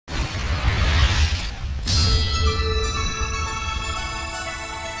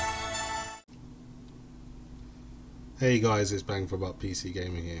Hey guys, it's Bang for Buck PC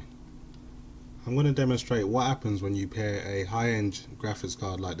Gaming here. I'm going to demonstrate what happens when you pair a high-end graphics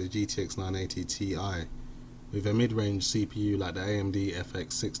card like the GTX 980 Ti with a mid-range CPU like the AMD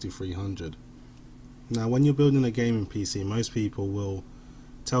FX 6300. Now when you're building a gaming PC, most people will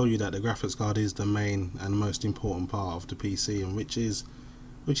tell you that the graphics card is the main and most important part of the PC, and which is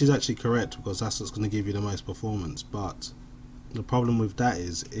actually correct, because that's what's going to give you the most performance. But the problem with that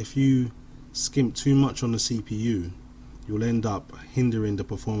is if you skimp too much on the CPU, you'll end up hindering the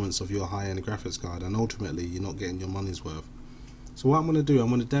performance of your high-end graphics card, and ultimately you're not getting your money's worth. So what I'm going to do, I'm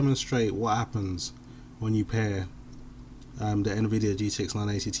going to demonstrate what happens when you pair the Nvidia GTX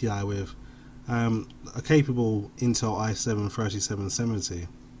 980 Ti with a capable Intel i7 3770,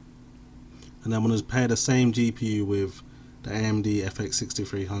 and I'm going to pair the same GPU with the AMD FX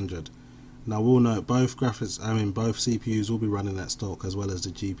 6300. Now we'll note both both CPUs will be running at stock, as well as the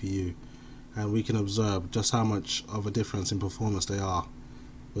GPU, and we can observe just how much of a difference in performance they are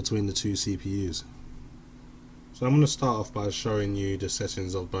between the two CPUs. So I'm going to start off by showing you the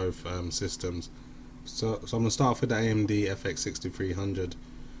settings of both systems. So I'm going to start off with the AMD FX 6300.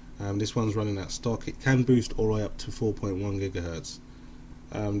 This one's running at stock. It can boost all the way up to 4.1 GHz.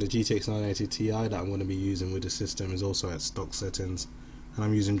 The GTX 980 Ti that I'm going to be using with the system is also at stock settings, and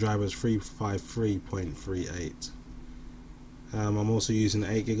I'm using drivers 353.38. I'm also using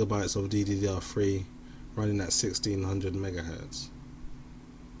 8GB of DDR3 running at 1600 MHz.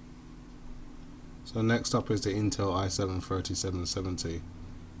 So next up is the Intel i7 3770. It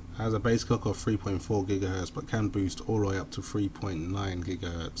has a base clock of 3.4 GHz but can boost all the way up to 3.9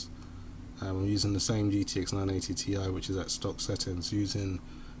 GHz. I'm using the same GTX 980 Ti, which is at stock settings, using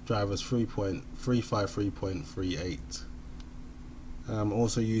drivers 353.38. I'm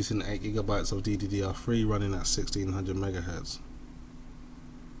also using 8GB of DDR3 running at 1600 MHz.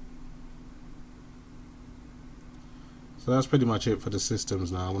 So that's pretty much it for the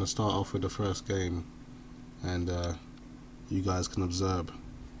systems. Now I'm going to start off with the first game, and you guys can observe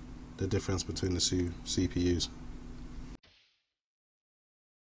the difference between the two CPUs.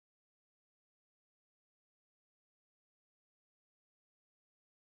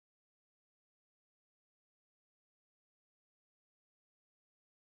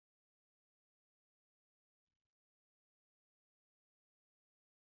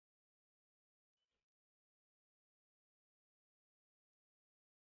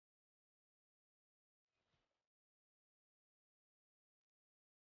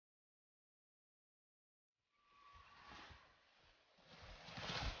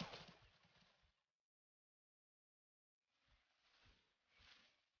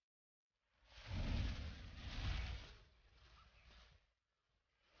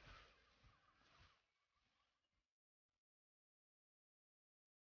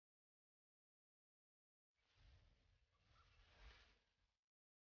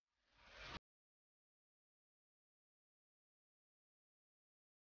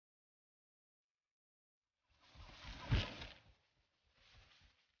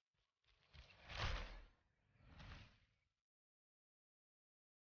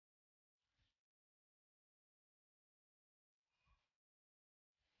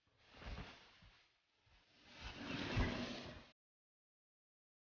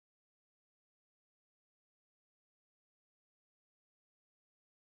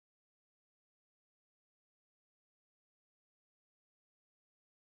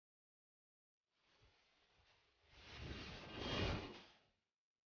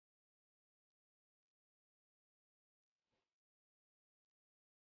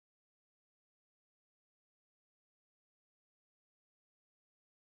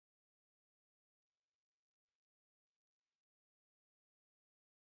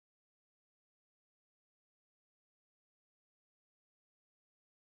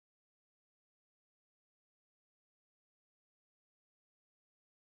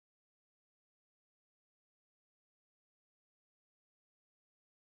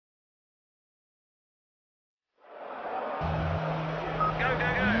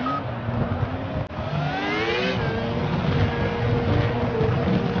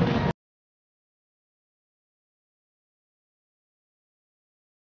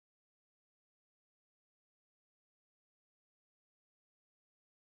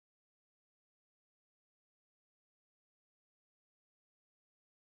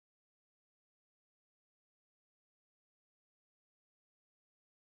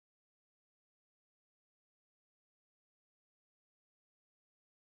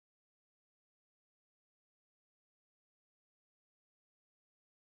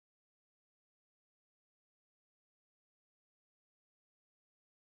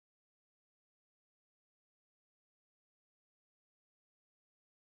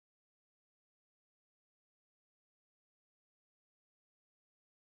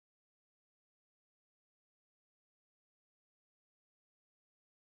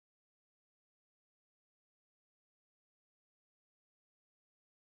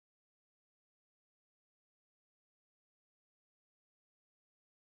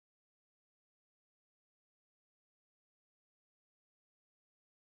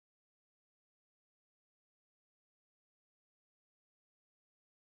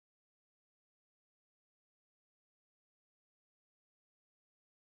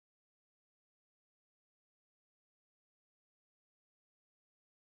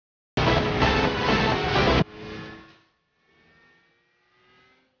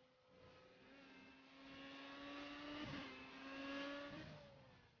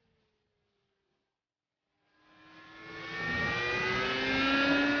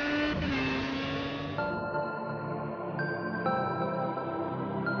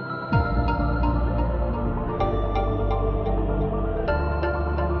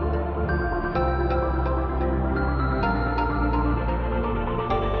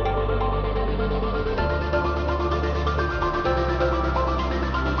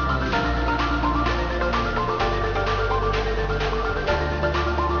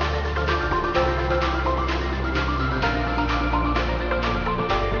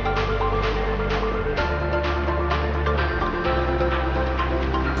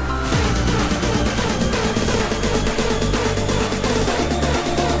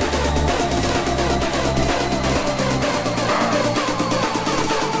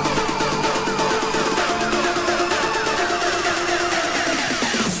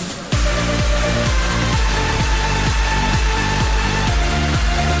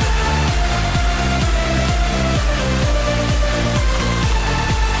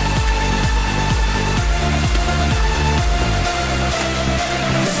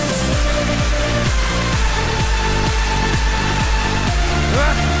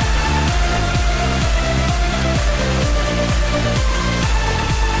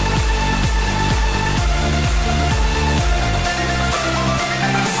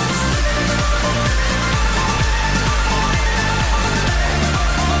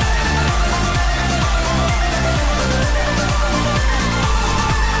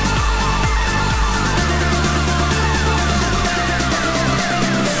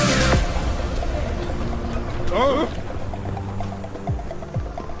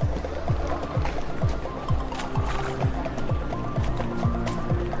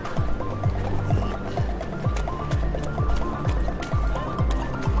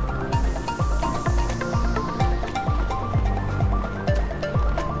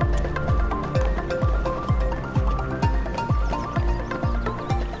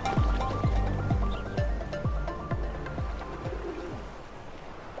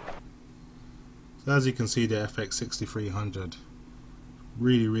 So as you can see, the FX 6300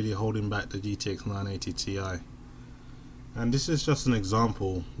 really holding back the GTX 980 Ti. And this is just an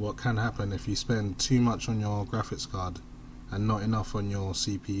example what can happen if you spend too much on your graphics card and not enough on your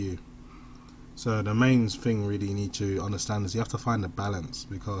CPU. So the main thing really you need to understand is you have to find a balance,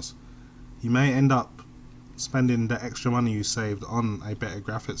 because you may end up spending the extra money you saved on a better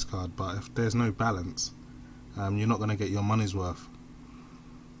graphics card, but if there's no balance, you're not going to get your money's worth.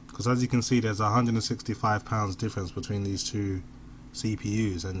 Because as you can see, there's £165 difference between these two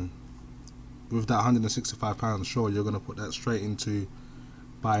CPUs, and with that £165, sure, you're going to put that straight into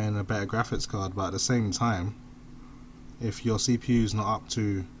buying a better graphics card, but at the same time, if your CPU is not up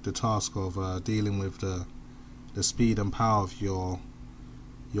to the task of dealing with the speed and power of your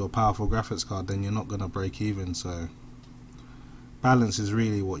powerful graphics card, then you're not going to break even. So balance is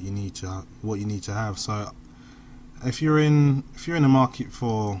really what you need to have. So if you're in the market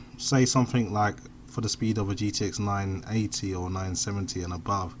for, say, something like for the speed of a GTX 980 or 970 and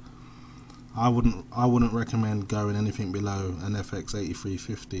above, I wouldn't recommend going anything below an FX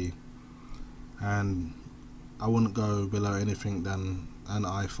 8350, and I wouldn't go below anything than an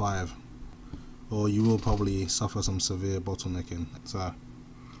i5, or you will probably suffer some severe bottlenecking. So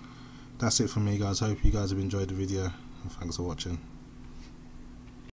that's it for me, guys. Hope you guys have enjoyed the video, and thanks for watching.